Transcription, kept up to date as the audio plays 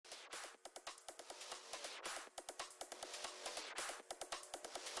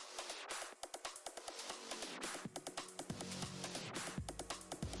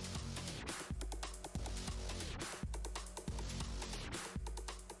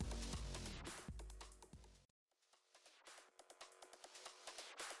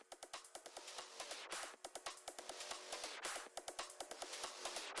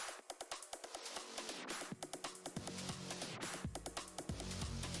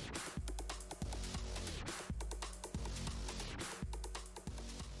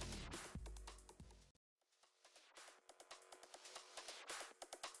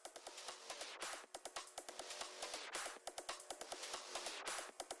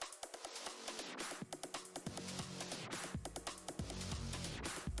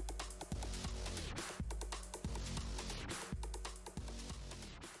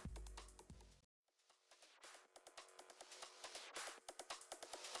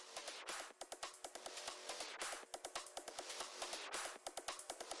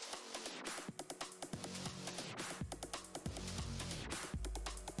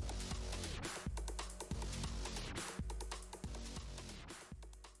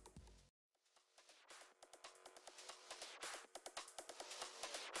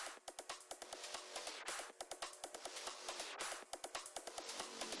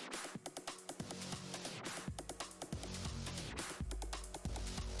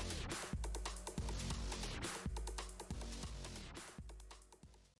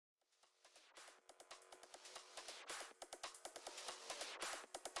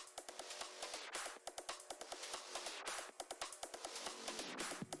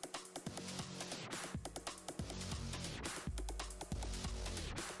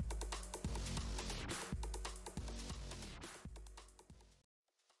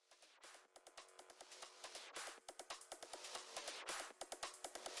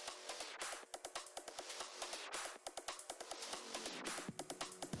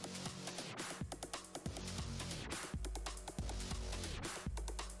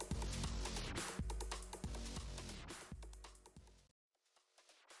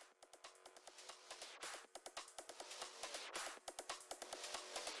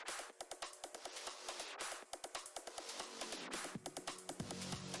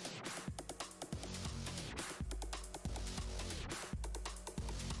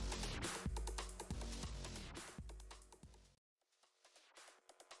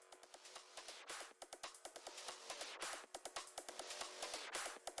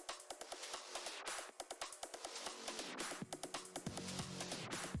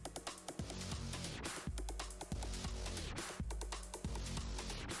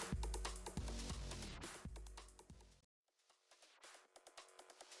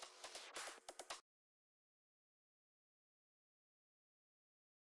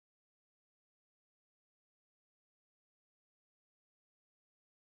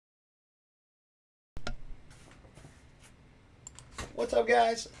What's up,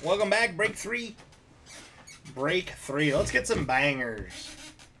 guys? Welcome back. Break 3. Break 3. Let's get some bangers.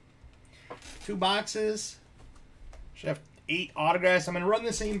 2 boxes. Should have 8 autographs. I'm going to run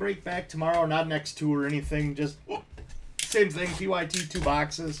the same break back tomorrow. Not next 2 or anything. Just same thing. PYT 2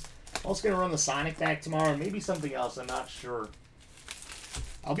 boxes. Also going to run the Sonic back tomorrow. Maybe something else. I'm not sure.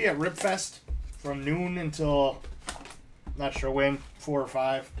 I'll be at Ripfest from noon until, not sure when, 4 or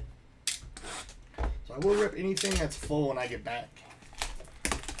 5. So I will rip anything that's full when I get back.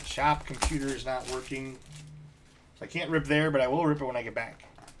 The shop computer is not working, so I can't rip there, but I will rip it when I get back.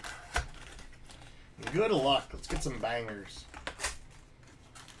 And good luck. Let's get some bangers.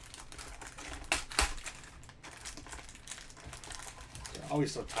 They're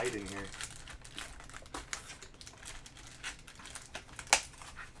always so tight in here.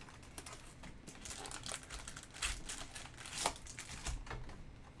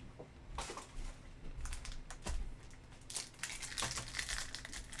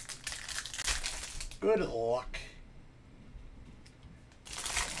 Good luck.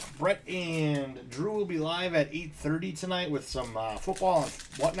 Brett and Drew will be live at 8:30 tonight with some football and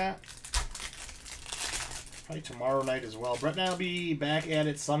whatnot. Probably tomorrow night as well. Brett and I will be back at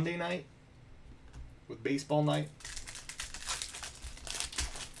it Sunday night with baseball night.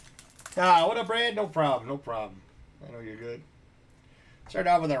 What up, Brad? No problem, no problem. I know you're good. Start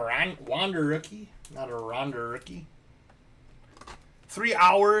off with a Wander rookie, not a Ronder rookie. 3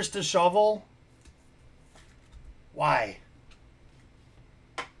 hours to shovel. Why?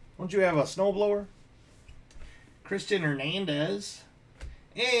 Don't you have a snowblower? Christian Hernandez.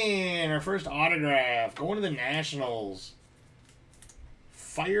 And our first autograph. Going to the Nationals.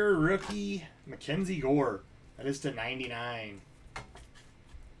 Fire rookie Mackenzie Gore. That is to 99.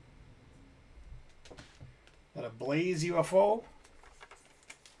 Got a Blaze UFO.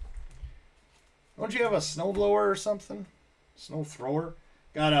 Don't you have a snowblower or something? Snow thrower.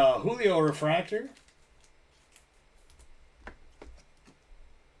 Got a Julio refractor.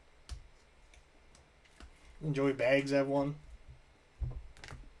 Joey Bags have one.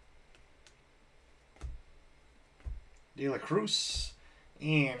 De La Cruz.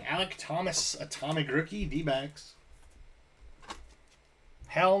 And Alec Thomas, Atomic Rookie, D-backs.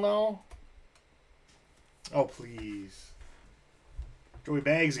 Hell no. Oh, please. Joey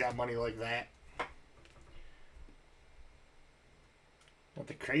Bags got money like that. Got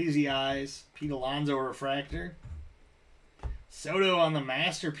the crazy eyes. Pete Alonso refractor. Soto on the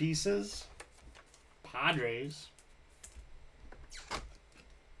masterpieces. Padres.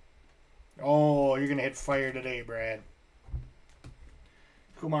 Oh, you're going to hit fire today, Brad.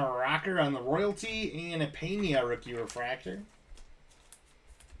 Kumar Rocker on the royalty and a Pena rookie refractor.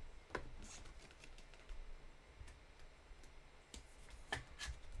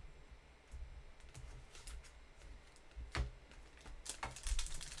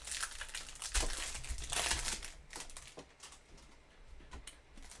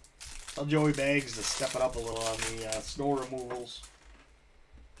 Tell Joey Bags to step it up a little on the snow removals.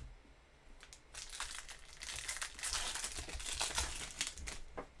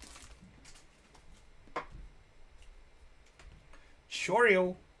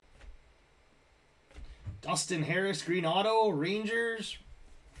 Chorio. Dustin Harris, green auto, Rangers.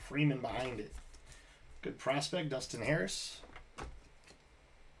 Freeman behind it. Good prospect, Dustin Harris.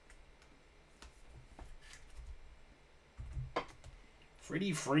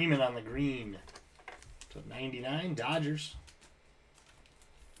 Freddie Freeman on the green. To 99, Dodgers.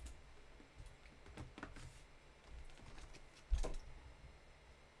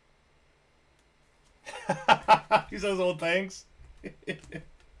 He says, "Oh, thanks."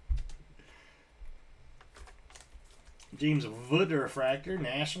 James Wood refractor,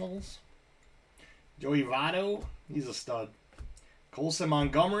 Nationals. Joey Votto, he's a stud. Colson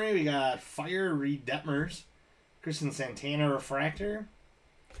Montgomery, we got Fire Reed Detmers. Kristen Santana refractor.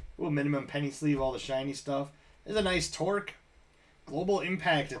 Ooh, minimum penny sleeve, all the shiny stuff. There's a nice Torque. Global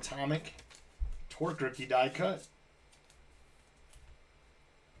Impact Atomic. Torque rookie die cut.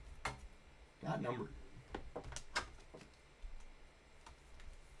 Not numbered.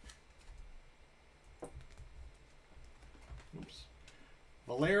 Oops.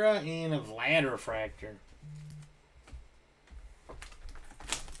 Valera and a Vlad refractor.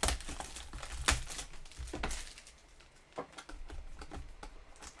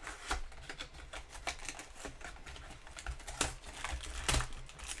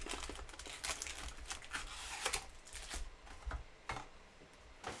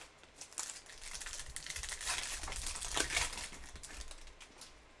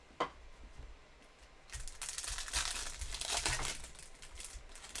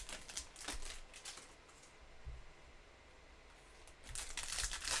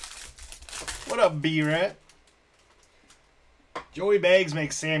 up, B-Rat? Joey Baggs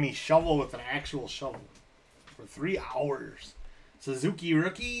makes Sammy shovel with an actual shovel for 3 hours. Suzuki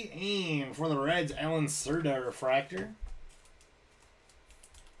rookie, and for the Reds, Alan Serda refractor.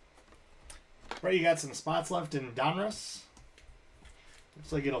 Right, you got some spots left in Donruss.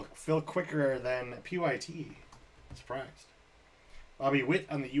 Looks like it'll fill quicker than PYT. Surprised. Bobby Witt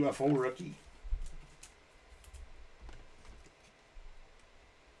on the UFO rookie.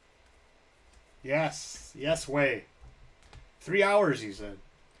 Yes. Yes, way. 3 hours, he said.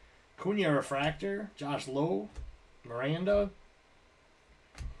 Cunha refractor. Josh Lowe. Miranda.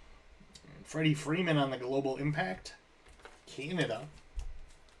 Freddie Freeman on the Global Impact. Canada.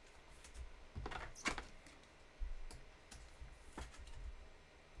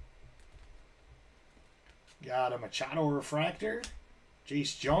 Got a Machado refractor.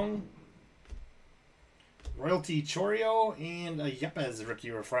 Jace Jung. Royalty Chorio. And a Yepes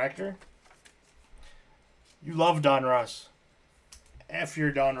rookie refractor. You love Donruss. F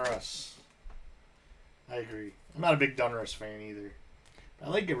your Donruss. I agree. I'm not a big Donruss fan either. I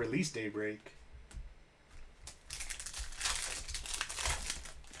like a release day break.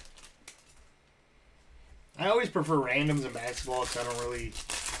 I always prefer randoms in basketball because I don't really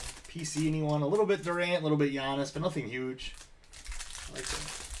PC anyone. A little bit Durant, a little bit Giannis, but nothing huge. I like to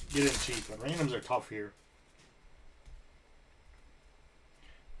get in cheap, but randoms are tough here.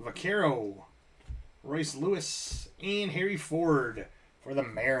 Vaquero, Royce Lewis, and Harry Ford for the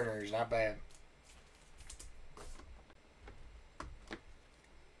Mariners. Not bad.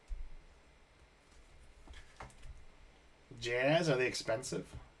 Jazz, are they expensive?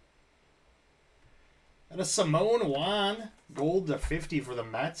 And a Simone Juan, gold to 50 for the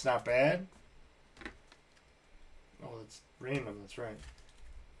Mets, not bad. Oh, that's random, that's right.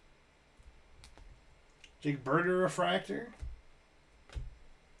 Jake Berger refractor.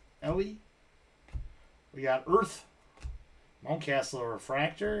 Ellie. We got Earth. Mountcastle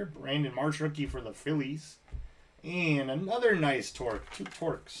refractor. Brandon Marsh rookie for the Phillies. And another nice torque. 2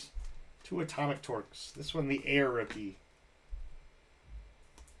 torques. 2 atomic torques. This one the Air rookie.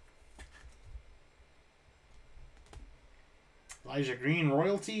 Elijah Green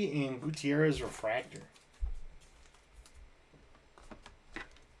royalty and Gutierrez refractor.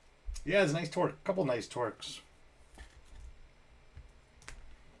 Yeah, it's a nice torque. Couple nice torques.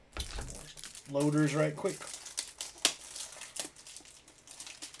 Loaders right quick.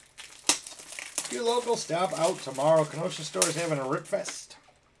 Your local stop out tomorrow. Kenosha Store is having a Rip Fest.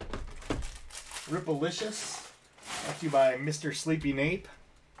 Ripalicious. Brought to you by Mr. Sleepy Nape.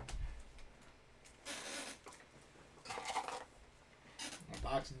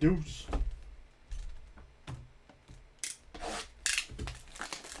 Box deuce.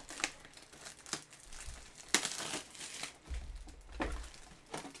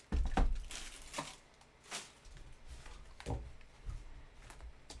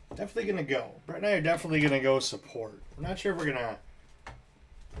 Definitely gonna go. Brett and I are definitely gonna go support. We're not sure if we're gonna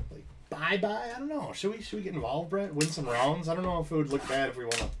like buy. I don't know. Should we get involved, Brett? Win some rounds? I don't know if it would look bad if we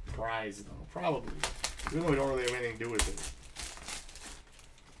won a prize though. Probably. Even though we don't really have anything to do with it.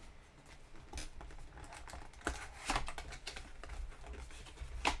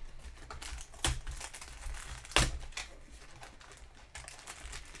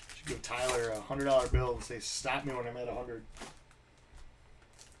 Should give Tyler a $100 bill and say, "Stop me when I'm at 100."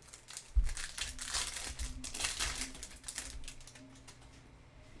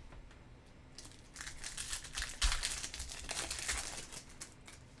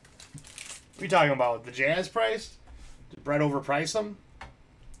 What are you talking about? The Jazz price? Did Brett overprice them?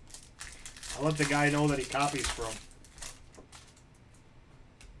 I'll let the guy know that he copies from.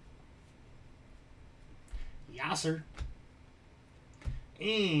 Yasser.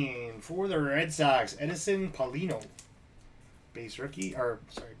 And for the Red Sox, Edison Paulino. Base rookie, or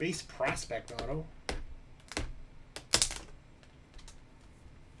sorry, base prospect auto.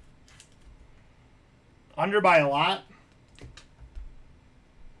 Under by a lot.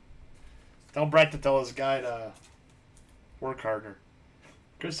 Tell Brett to tell his guy to work harder.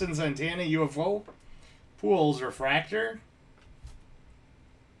 Kristen Santana, UFO. Pools, refractor.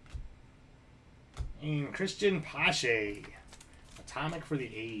 And Christian Pache. Atomic for the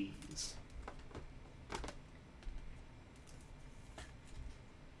A's.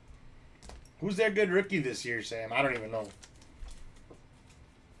 Who's their good rookie this year, Sam? I don't even know.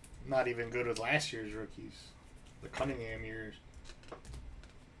 I'm not even good with last year's rookies. The Cunningham years.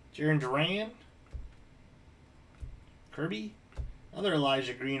 Jaron Duran. Kirby. Another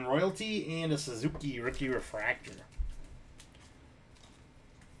Elijah Green royalty. And a Suzuki rookie refractor.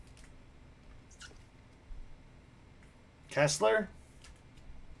 Kessler.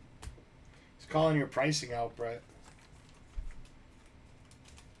 calling your pricing out, Brett.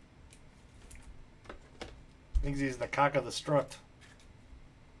 Thinks he's the cock of the strut.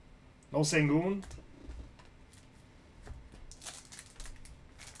 No Sengun.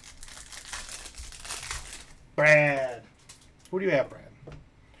 Brad. Who do you have, Brad?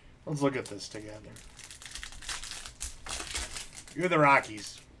 Let's look at this together. You're the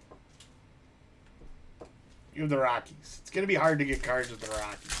Rockies. You're the Rockies. It's going to be hard to get cards with the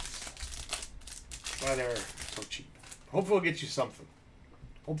Rockies. That's why they're so cheap. Hopefully we'll get you something.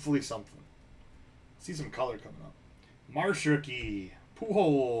 Hopefully something. See some color coming up. Marsh rookie.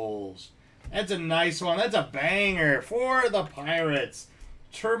 Pujols. That's a nice one. That's a banger for the Pirates.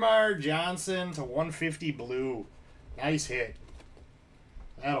 Termar Johnson to 150 blue. Nice hit.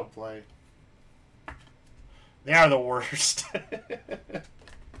 That'll play. They are the worst.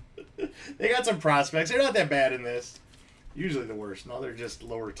 They got some prospects. They're not that bad in this. Usually the worst. No, they're just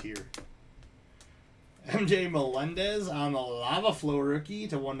lower tier. MJ Melendez on the Lava Flow rookie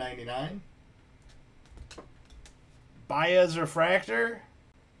to 199. Baez Refractor.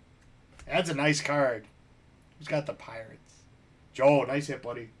 That's a nice card. Who's got the Pirates? Joe, nice hit,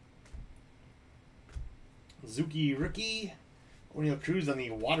 buddy. Zuki rookie. O'Neal Cruz on the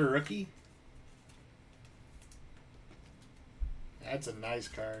Water rookie. That's a nice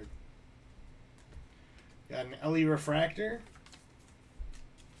card. Got an Ellie Refractor.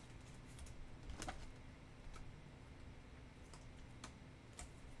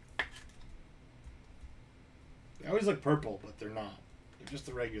 They always look purple, but they're not. They're just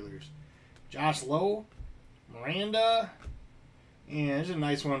the regulars. Josh Lowe, Miranda, and there's a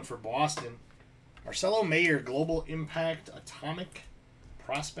nice one for Boston. Marcelo Mayer, Global Impact Atomic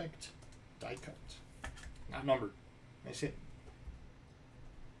Prospect Die Cut. Not numbered. Nice hit.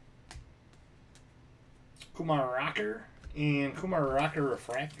 Kumar Rocker and Kumar Rocker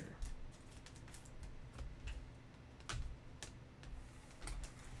Refractor.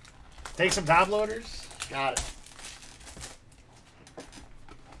 Take some top loaders. Got it.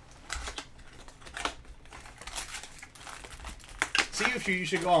 See if you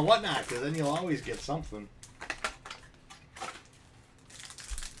should go on Whatnot, because then you'll always get something.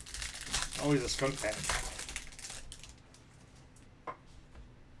 Always a skunk pack.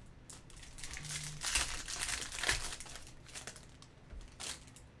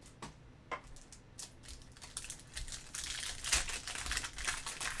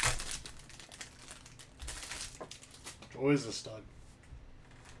 Always a stud.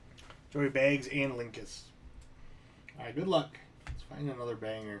 Joey Baggs and Linkus. Alright, good luck. Let's find another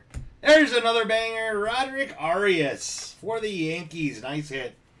banger. There's another banger. Roderick Arias for the Yankees. Nice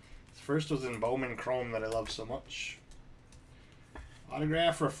hit. His first was in Bowman Chrome that I love so much.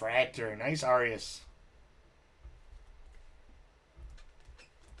 Autograph Refractor. Nice Arias.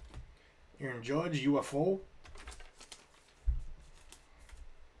 Aaron Judge, UFO.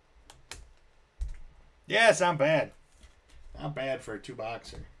 Yeah, it's not bad. Not bad for a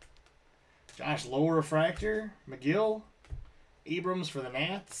two-boxer. Josh Lowe Refractor. McGill. Abrams for the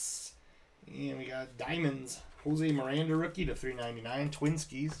Nats. And we got Diamonds. Jose Miranda rookie to 399.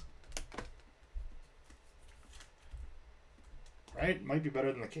 Twinskies. Right? Might be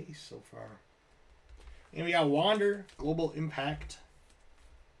better than the case so far. And we got Wander. Global Impact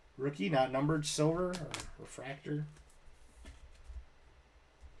rookie. Not numbered. Silver or Refractor.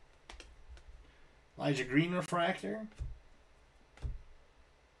 Elijah Green Refractor.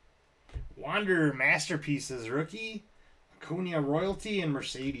 Wander Masterpieces rookie. Acuna Royalty and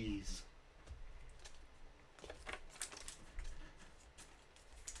Mercedes.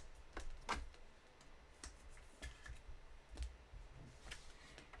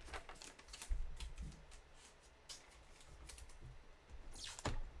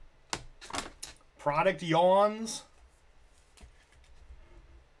 Product yawns.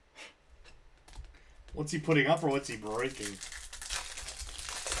 What's he putting up or what's he breaking?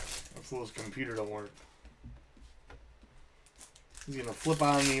 That's those computer don't work. He's gonna flip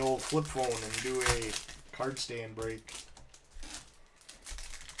on the old flip phone and do a card stand break.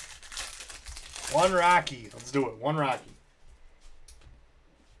 One Rocky. Let's do it. One Rocky.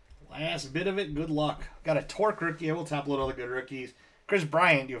 Last bit of it. Good luck. Got a Torque rookie. I will top load all the good rookies. Chris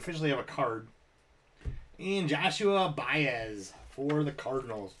Bryant, you officially have a card. And Joshua Baez for the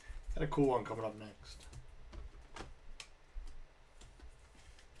Cardinals. Got a cool one coming up next.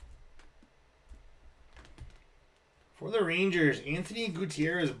 For the Rangers, Anthony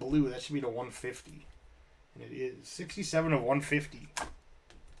Gutierrez blue. That should be to 150. And it is 67 of 150.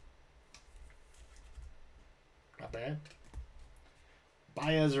 Not bad.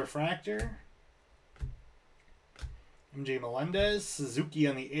 Baez Refractor. MJ Melendez. Suzuki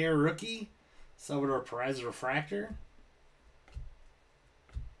on the Air rookie. Salvador Perez Refractor.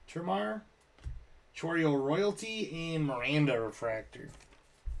 Termar. Choreo Royalty and Miranda Refractor.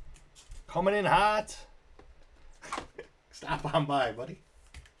 Coming in hot. Stop on by, buddy.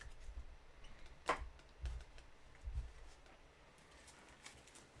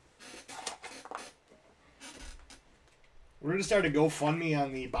 We're going to start a GoFundMe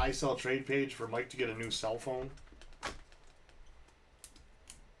on the buy sell trade page for Mike to get a new cell phone.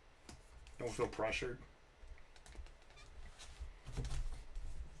 Don't feel pressured.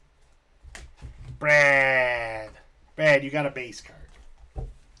 Brad, you got a base card.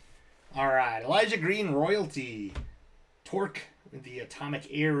 All right, Elijah Green Royalty. Torque with the Atomic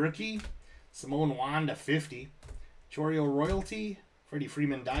Air rookie. Simone Wanda 50. Choreo Royalty. Freddie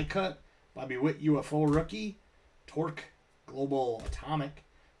Freeman die cut. Bobby Witt UFO rookie. Torque Global Atomic.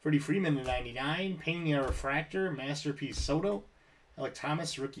 Freddie Freeman to 99. Pena Refractor. Masterpiece Soto. Alec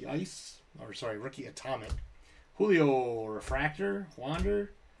Thomas rookie ice. Rookie Atomic. Julio Refractor.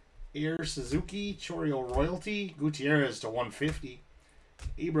 Wander. Air Suzuki. Choreo Royalty. Gutierrez to 150.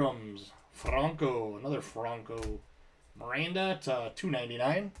 Abrams. Franco. Another Franco. Miranda to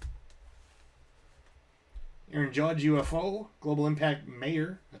 299. Aaron Judge UFO. Global Impact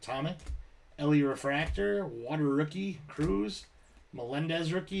Mayer Atomic. Ellie Refractor. Water Rookie Cruz.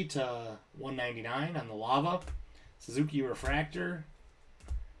 Melendez Rookie to 199 on the Lava. Suzuki Refractor.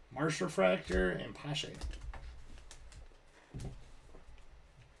 Marsh Refractor and Pache.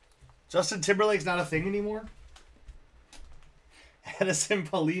 Justin Timberlake's not a thing anymore. Edison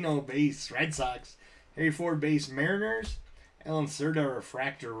Paulino base Red Sox. Harry Ford base Mariners. Alan Cerda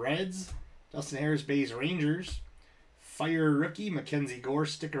Refractor Reds. Dustin Harris base Rangers. Fire rookie Mackenzie Gore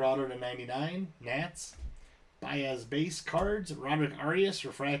sticker auto to 99 Nats. Baez base cards. Roderick Arias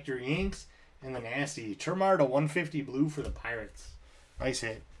Refractor Yanks. And the nasty Termar to 150 blue for the Pirates. Nice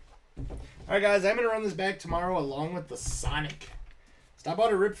hit. Alright guys, I'm going to run this back tomorrow along with the Sonic. Stop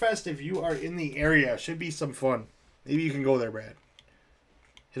out at Ripfest if you are in the area. Should be some fun. Maybe you can go there, Brad.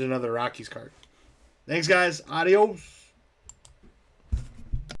 Hit another Rockies card. Thanks, guys. Adios.